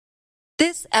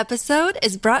This episode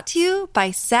is brought to you by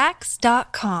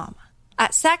Sax.com.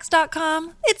 At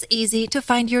Sax.com, it's easy to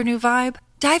find your new vibe.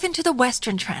 Dive into the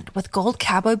Western trend with gold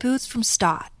cowboy boots from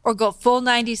Stott, or go full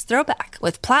 90s throwback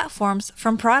with platforms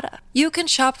from Prada. You can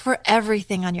shop for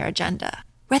everything on your agenda,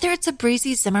 whether it's a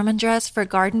breezy Zimmermann dress for a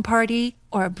garden party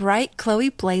or a bright Chloe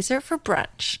blazer for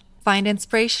brunch. Find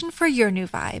inspiration for your new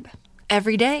vibe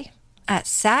every day at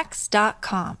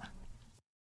Sax.com.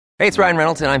 Hey, it's Ryan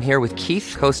Reynolds, and I'm here with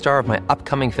Keith, co-star of my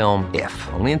upcoming film, If,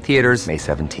 only in theaters May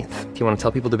 17th. Do you want to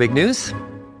tell people the big news?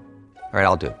 All right,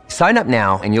 I'll do it. Sign up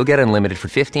now and you'll get unlimited for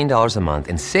 $15 a month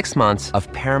and 6 months of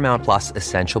Paramount Plus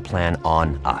Essential Plan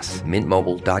on us.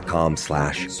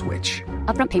 MintMobile.com/switch.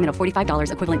 Upfront payment of $45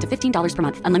 equivalent to $15 per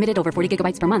month. Unlimited over 40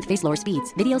 gigabytes per month. Face lower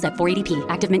speeds. Videos at 480p.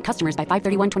 Active Mint customers by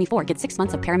 531.24 get 6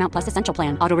 months of Paramount Plus Essential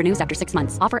Plan. Auto renews after 6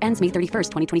 months. Offer ends May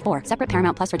 31st, 2024. Separate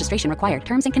Paramount Plus registration required.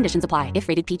 Terms and conditions apply if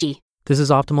rated PG. This is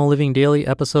Optimal Living Daily,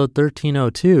 episode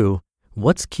 1302,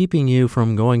 What's Keeping You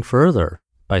from Going Further?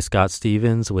 By Scott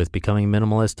Stevens with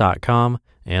BecomingMinimalist.com,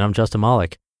 and I'm Justin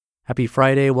Malik. Happy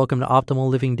Friday. Welcome to Optimal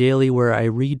Living Daily, where I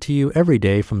read to you every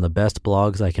day from the best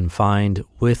blogs I can find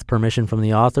with permission from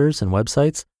the authors and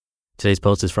websites. Today's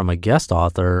post is from a guest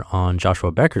author on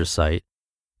Joshua Becker's site.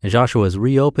 And Joshua is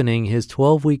reopening his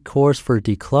 12-week course for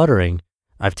decluttering.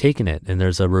 I've taken it, and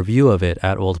there's a review of it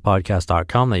at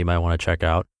oldpodcast.com that you might want to check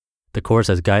out. The course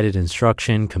has guided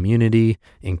instruction, community,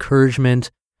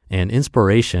 encouragement, and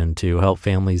inspiration to help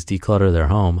families declutter their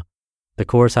home. The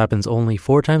course happens only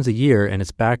 4 times a year, and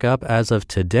it's back up as of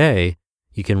today.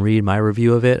 You can read my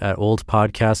review of it at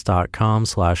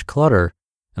oldpodcast.com/clutter,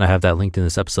 and I have that linked in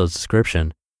this episode's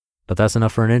description. But that's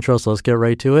enough for an intro, so let's get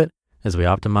right to it as we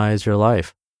optimize your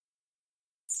life.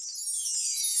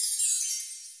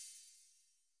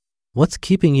 What's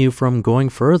keeping you from going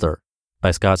further?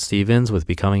 By Scott Stevens with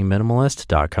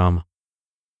BecomingMinimalist.com.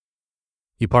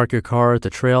 You park your car at the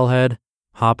trailhead,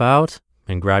 hop out,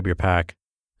 and grab your pack.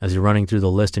 As you're running through the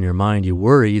list in your mind, you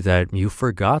worry that you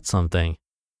forgot something.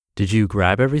 Did you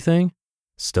grab everything?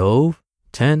 Stove,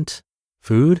 tent,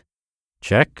 food?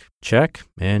 Check, check,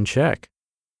 and check.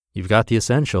 You've got the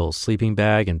essentials: sleeping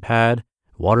bag and pad,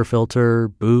 water filter,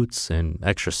 boots, and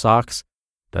extra socks.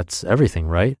 That's everything,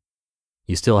 right?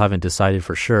 You still haven't decided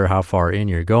for sure how far in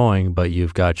you're going, but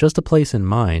you've got just a place in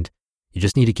mind. You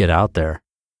just need to get out there.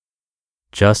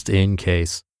 Just in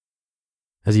case.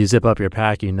 As you zip up your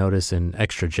pack, you notice an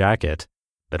extra jacket.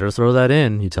 Better throw that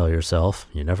in, you tell yourself.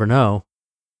 You never know.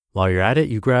 While you're at it,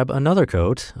 you grab another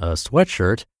coat, a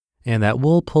sweatshirt, and that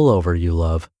wool pullover you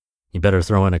love. You better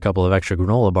throw in a couple of extra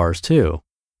granola bars too.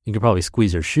 You can probably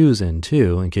squeeze your shoes in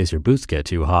too, in case your boots get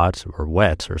too hot or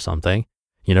wet or something.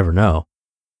 You never know.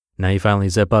 Now you finally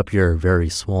zip up your very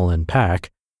swollen pack.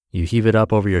 You heave it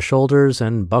up over your shoulders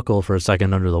and buckle for a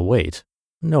second under the weight.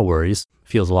 No worries.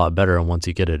 Feels a lot better once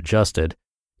you get it adjusted.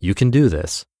 You can do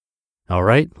this. All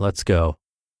right, let's go.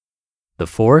 The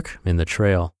fork in the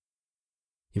trail.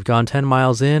 You've gone 10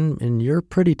 miles in and you're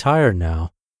pretty tired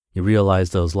now. You realize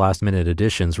those last-minute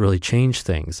additions really change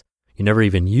things. You never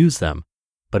even use them,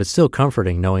 but it's still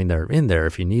comforting knowing they're in there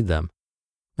if you need them.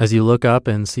 As you look up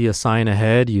and see a sign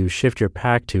ahead, you shift your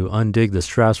pack to undig the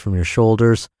straps from your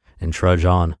shoulders and trudge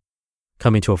on.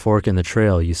 Coming to a fork in the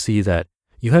trail, you see that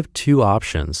you have 2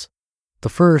 options. The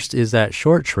first is that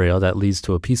short trail that leads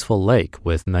to a peaceful lake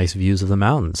with nice views of the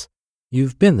mountains.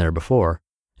 You've been there before.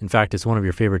 In fact, it's one of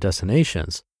your favorite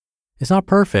destinations. It's not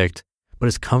perfect, but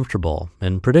it's comfortable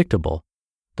and predictable.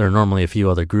 There are normally a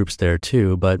few other groups there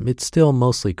too, but it's still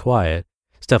mostly quiet.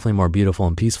 It's definitely more beautiful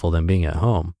and peaceful than being at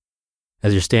home.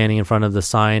 As you're standing in front of the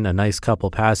sign, a nice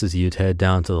couple passes you to head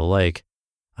down to the lake.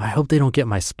 I hope they don't get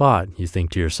my spot, you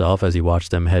think to yourself as you watch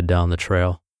them head down the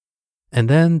trail. And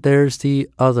then there's the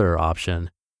other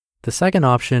option. The second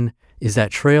option is that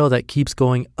trail that keeps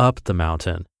going up the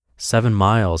mountain. 7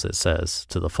 miles, it says,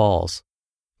 to the falls.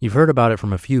 You've heard about it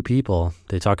from a few people.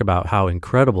 They talk about how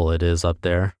incredible it is up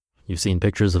there. You've seen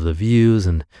pictures of the views,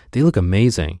 and they look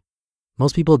amazing.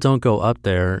 Most people don't go up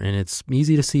there, and it's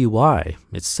easy to see why.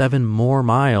 It's 7 more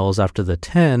miles after the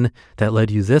 10 that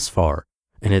led you this far,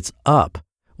 and it's up,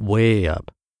 way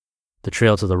up. The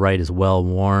trail to the right is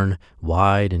well-worn,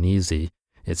 wide, and easy.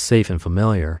 It's safe and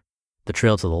familiar. The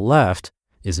trail to the left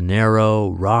is narrow,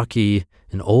 rocky,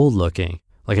 and old-looking,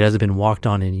 like it hasn't been walked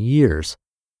on in years.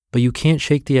 But you can't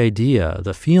shake the idea,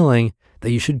 the feeling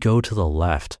that you should go to the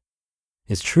left.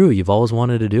 It's true, you've always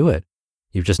wanted to do it.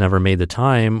 You've just never made the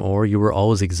time, or you were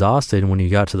always exhausted when you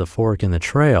got to the fork in the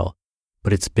trail.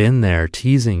 But it's been there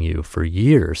teasing you for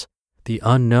years. The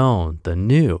unknown, the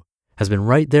new, has been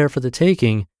right there for the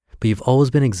taking, but you've always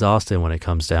been exhausted when it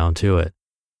comes down to it.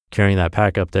 Carrying that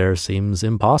pack up there seems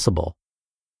impossible.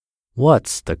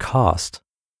 What's the cost?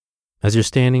 As you're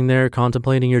standing there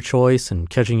contemplating your choice and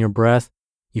catching your breath,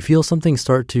 you feel something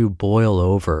start to boil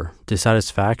over,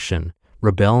 dissatisfaction,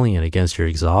 rebellion against your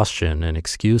exhaustion and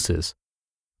excuses.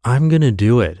 I'm gonna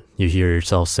do it, you hear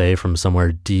yourself say from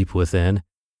somewhere deep within.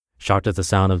 Shocked at the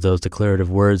sound of those declarative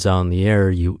words out in the air,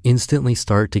 you instantly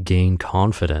start to gain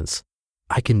confidence.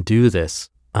 I can do this.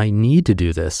 I need to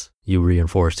do this, you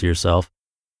reinforce to yourself.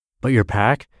 But your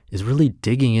pack is really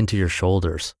digging into your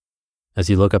shoulders. As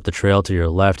you look up the trail to your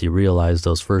left, you realize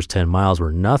those first 10 miles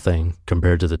were nothing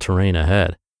compared to the terrain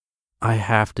ahead. I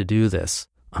have to do this.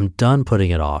 I'm done putting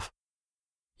it off.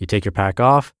 You take your pack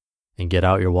off and get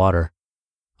out your water.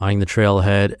 Eyeing the trail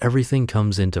ahead, everything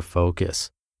comes into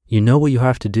focus. You know what you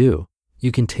have to do.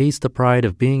 You can taste the pride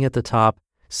of being at the top,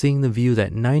 seeing the view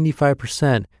that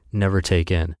 95% never take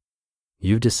in.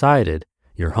 You've decided,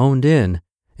 you're honed in,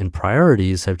 and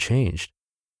priorities have changed.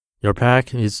 Your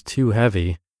pack is too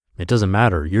heavy. It doesn't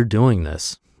matter, you're doing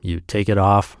this. You take it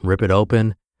off, rip it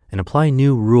open, and apply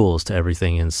new rules to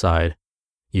everything inside.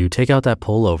 You take out that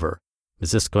pullover.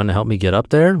 Is this going to help me get up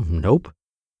there? Nope.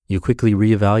 You quickly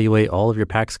reevaluate all of your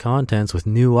pack's contents with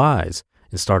new eyes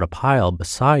and start a pile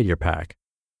beside your pack.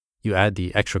 You add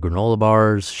the extra granola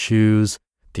bars, shoes,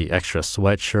 the extra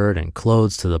sweatshirt and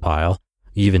clothes to the pile.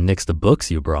 You even nix the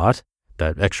books you brought,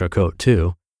 that extra coat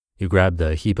too. You grab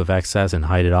the heap of excess and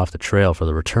hide it off the trail for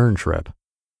the return trip.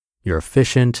 You're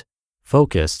efficient,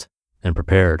 focused, and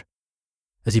prepared.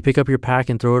 As you pick up your pack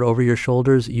and throw it over your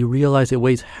shoulders, you realize it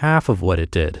weighs half of what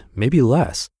it did, maybe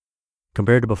less.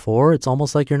 Compared to before, it's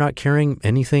almost like you're not carrying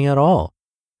anything at all.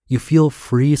 You feel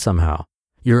free somehow.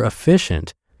 You're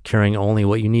efficient, carrying only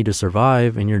what you need to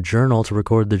survive and your journal to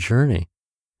record the journey.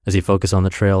 As you focus on the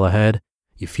trail ahead,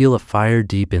 you feel a fire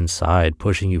deep inside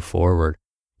pushing you forward.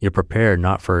 You're prepared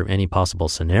not for any possible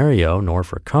scenario nor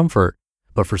for comfort,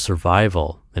 but for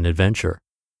survival and adventure.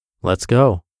 Let's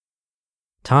go.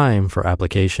 Time for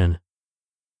application.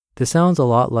 This sounds a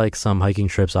lot like some hiking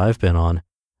trips I've been on.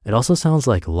 It also sounds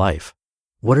like life.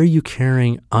 What are you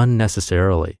carrying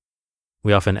unnecessarily?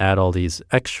 We often add all these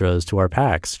extras to our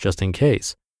packs just in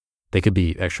case. They could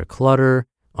be extra clutter,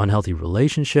 unhealthy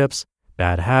relationships,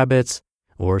 bad habits,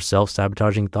 or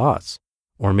self-sabotaging thoughts.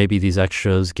 Or maybe these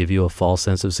extras give you a false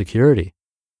sense of security.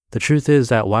 The truth is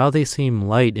that while they seem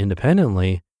light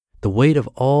independently, the weight of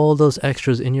all those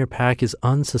extras in your pack is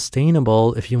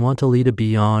unsustainable if you want to lead a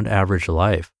beyond average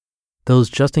life. Those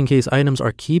just-in-case items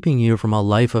are keeping you from a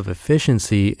life of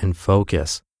efficiency and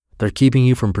focus. They're keeping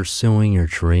you from pursuing your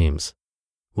dreams.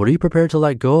 What are you prepared to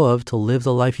let go of to live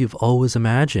the life you've always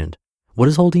imagined? What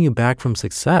is holding you back from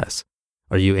success?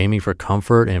 Are you aiming for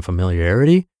comfort and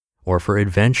familiarity, or for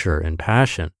adventure and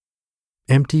passion?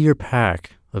 Empty your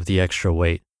pack of the extra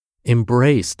weight.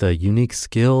 Embrace the unique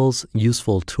skills,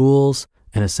 useful tools,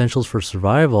 and essentials for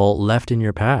survival left in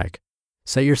your pack.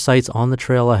 Set your sights on the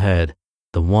trail ahead,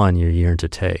 the one you yearn to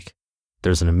take.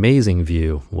 There's an amazing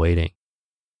view waiting.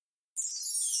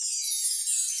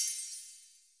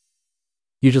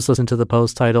 You just listened to the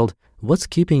post titled, "What's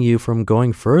Keeping You from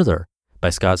Going Further?" by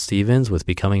Scott Stevens with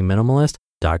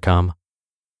BecomingMinimalist.com.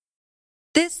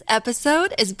 This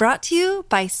episode is brought to you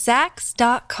by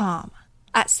Sax.com.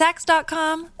 At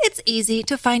Sax.com, it's easy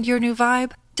to find your new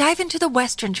vibe. Dive into the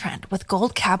Western trend with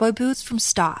gold cowboy boots from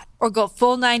Stott, or go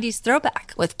full 90s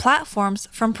throwback with platforms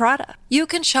from Prada. You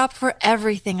can shop for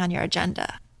everything on your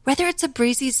agenda, whether it's a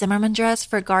breezy Zimmermann dress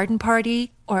for a garden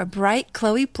party or a bright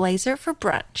Chloe blazer for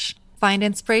brunch. Find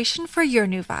inspiration for your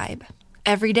new vibe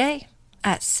every day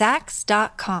at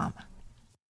Sax.com.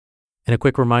 And a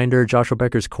quick reminder, Joshua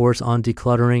Becker's course on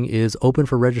decluttering is open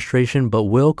for registration but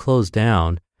will close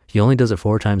down. He only does it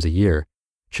 4 times a year.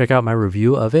 Check out my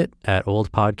review of it at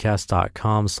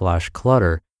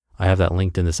oldpodcast.com/clutter. I have that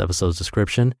linked in this episode's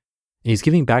description. And he's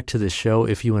giving back to this show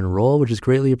if you enroll, which is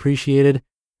greatly appreciated.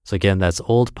 So again, that's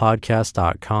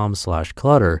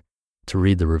oldpodcast.com/clutter to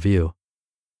read the review.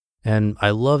 And I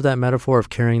love that metaphor of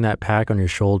carrying that pack on your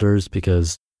shoulders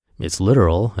because it's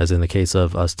literal, as in the case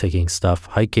of us taking stuff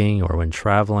hiking or when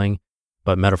traveling,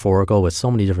 but metaphorical with so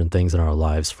many different things in our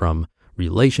lives, from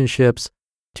relationships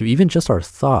to even just our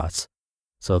thoughts.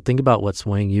 So think about what's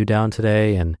weighing you down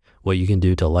today and what you can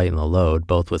do to lighten the load,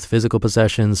 both with physical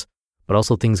possessions, but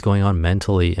also things going on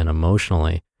mentally and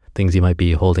emotionally, things you might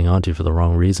be holding on to for the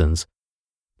wrong reasons.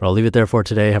 But I'll leave it there for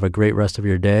today. Have a great rest of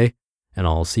your day, and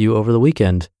I'll see you over the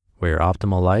weekend where your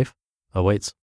optimal life awaits.